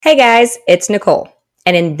Hey guys, it's Nicole.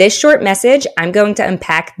 And in this short message, I'm going to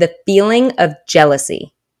unpack the feeling of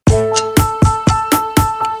jealousy.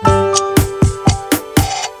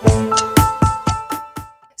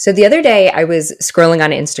 So the other day I was scrolling on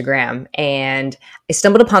Instagram and I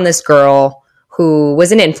stumbled upon this girl who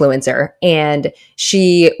was an influencer, and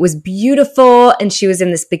she was beautiful and she was in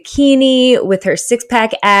this bikini with her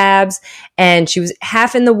six-pack abs, and she was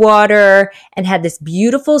half in the water and had this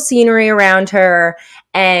beautiful scenery around her.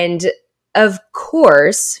 And of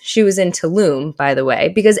course, she was in Tulum, by the way,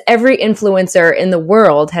 because every influencer in the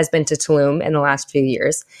world has been to Tulum in the last few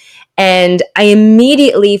years. And I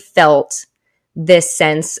immediately felt this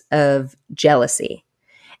sense of jealousy.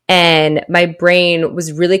 And my brain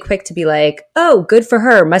was really quick to be like, oh, good for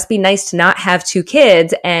her. Must be nice to not have two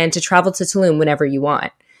kids and to travel to Tulum whenever you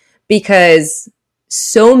want. Because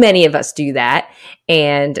so many of us do that.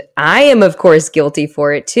 And I am, of course, guilty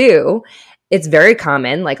for it too. It's very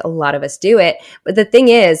common, like a lot of us do it. But the thing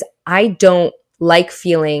is, I don't like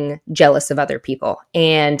feeling jealous of other people.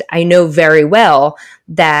 And I know very well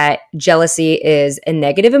that jealousy is a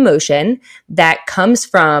negative emotion that comes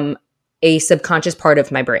from a subconscious part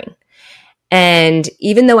of my brain. And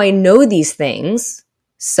even though I know these things,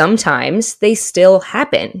 sometimes they still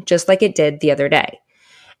happen, just like it did the other day.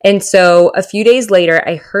 And so a few days later,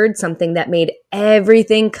 I heard something that made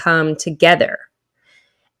everything come together.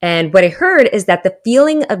 And what I heard is that the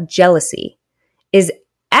feeling of jealousy is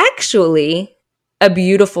actually a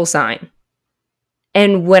beautiful sign.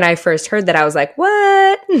 And when I first heard that, I was like,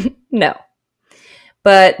 what? No.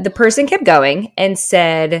 But the person kept going and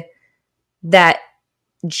said that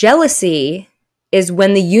jealousy is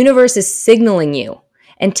when the universe is signaling you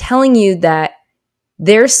and telling you that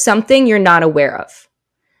there's something you're not aware of,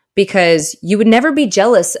 because you would never be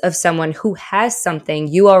jealous of someone who has something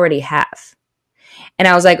you already have. And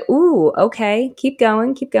I was like, ooh, okay, keep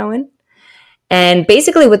going, keep going. And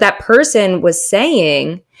basically what that person was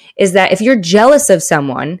saying is that if you're jealous of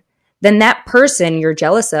someone, then that person you're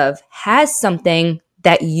jealous of has something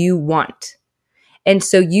that you want. And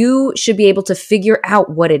so you should be able to figure out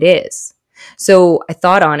what it is. So I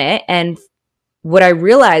thought on it, and what I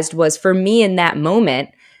realized was, for me in that moment,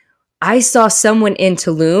 I saw someone in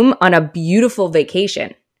Tulum on a beautiful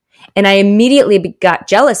vacation. And I immediately got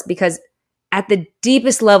jealous because at the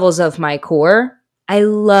deepest levels of my core, I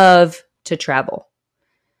love to travel.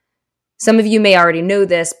 Some of you may already know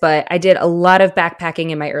this, but I did a lot of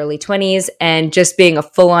backpacking in my early 20s and just being a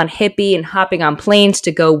full-on hippie and hopping on planes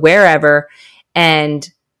to go wherever. And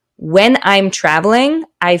when I'm traveling,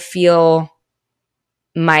 I feel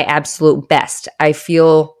my absolute best. I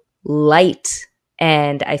feel light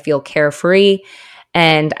and I feel carefree,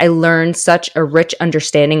 and I learn such a rich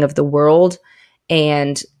understanding of the world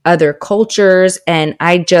and other cultures. And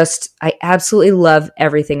I absolutely love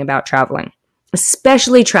everything about traveling,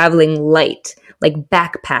 especially traveling light, like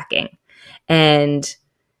backpacking and,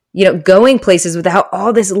 going places without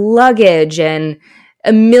all this luggage and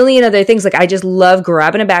a million other things. Like, I just love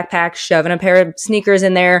grabbing a backpack, shoving a pair of sneakers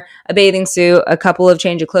in there, a bathing suit, a couple of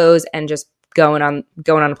change of clothes, and just going on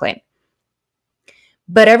a plane.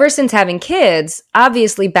 But ever since having kids,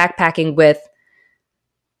 obviously backpacking with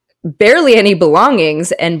barely any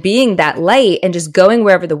belongings and being that light and just going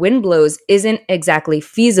wherever the wind blows isn't exactly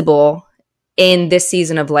feasible in this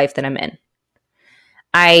season of life that I'm in.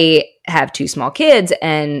 I have two small kids,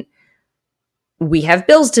 and we have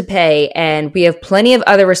bills to pay, and we have plenty of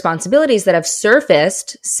other responsibilities that have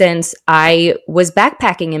surfaced since I was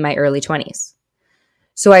backpacking in my early 20s.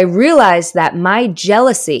 So I realized that my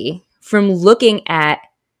jealousy from looking at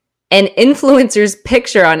an influencer's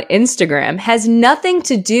picture on Instagram has nothing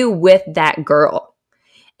to do with that girl.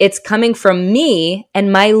 It's coming from me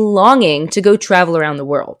and my longing to go travel around the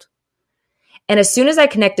world. And as soon as I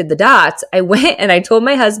connected the dots, I went and I told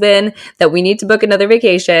my husband that we need to book another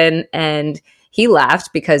vacation, and he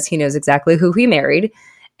laughed because he knows exactly who he married,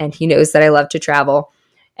 and he knows that I love to travel.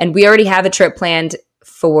 And we already have a trip planned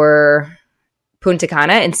for Punta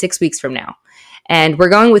Cana in 6 weeks from now. And we're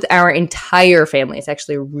going with our entire family. It's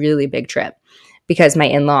actually a really big trip because my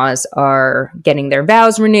in-laws are getting their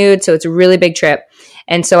vows renewed. So it's a really big trip.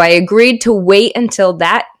 And so I agreed to wait until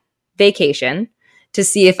that vacation to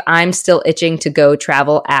see if I'm still itching to go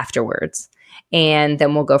travel afterwards. And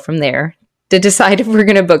then we'll go from there to decide if we're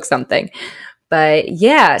going to book something. But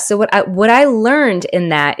yeah, so what I learned in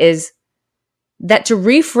that is that to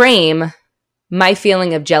reframe my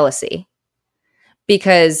feeling of jealousy,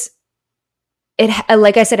 because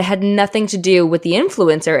like I said, it had nothing to do with the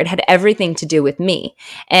influencer. It had everything to do with me.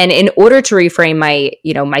 And in order to reframe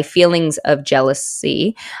my feelings of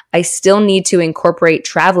jealousy, I still need to incorporate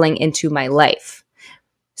traveling into my life.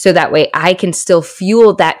 so that way I can still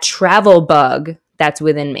fuel that travel bug that's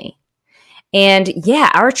within me. And yeah,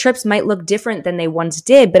 our trips might look different than they once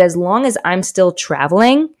did, but as long as I'm still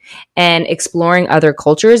traveling and exploring other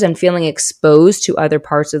cultures and feeling exposed to other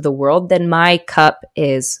parts of the world, then my cup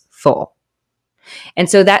is full. And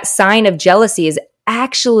so that sign of jealousy is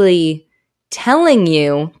actually telling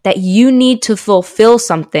you that you need to fulfill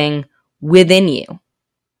something within you.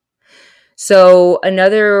 So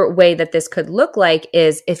another way that this could look like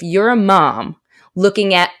is if you're a mom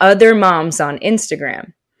looking at other moms on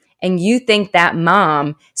Instagram, and you think that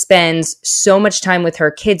mom spends so much time with her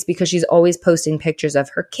kids because she's always posting pictures of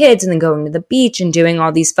her kids and then going to the beach and doing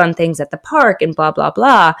all these fun things at the park and blah, blah,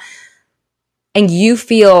 blah, and you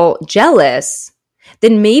feel jealous,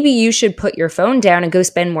 then maybe you should put your phone down and go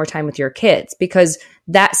spend more time with your kids, because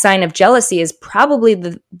that sign of jealousy is probably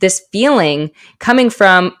this feeling coming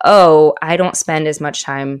from, oh, I don't spend as much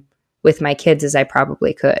time with my kids as I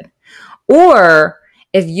probably could. Or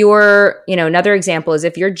if you're, another example is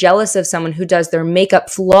if you're jealous of someone who does their makeup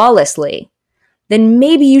flawlessly, then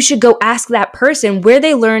maybe you should go ask that person where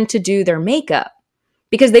they learned to do their makeup,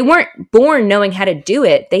 because they weren't born knowing how to do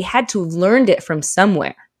it. They had to have learned it from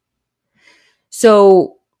somewhere.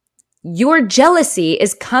 So your jealousy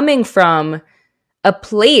is coming from a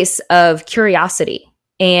place of curiosity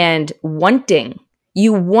and wanting.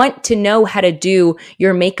 You want to know how to do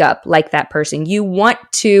your makeup like that person. You want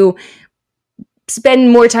to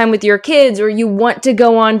spend more time with your kids, or you want to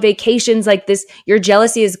go on vacations like this. Your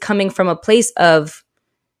jealousy is coming from a place of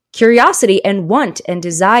curiosity and want and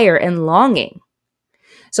desire and longing.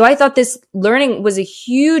 So I thought this learning was a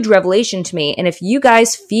huge revelation to me. And if you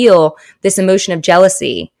guys feel this emotion of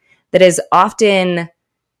jealousy that is often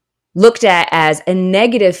looked at as a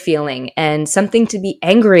negative feeling and something to be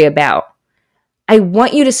angry about, I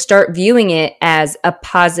want you to start viewing it as a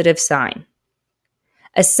positive sign.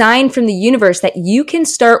 A sign from the universe that you can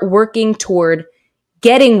start working toward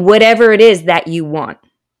getting whatever it is that you want.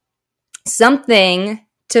 Something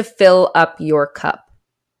to fill up your cup.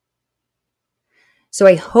 So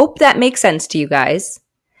I hope that makes sense to you guys.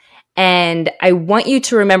 And I want you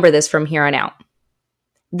to remember this from here on out.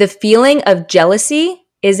 The feeling of jealousy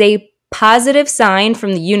is a positive sign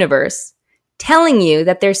from the universe telling you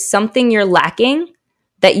that there's something you're lacking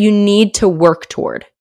that you need to work toward.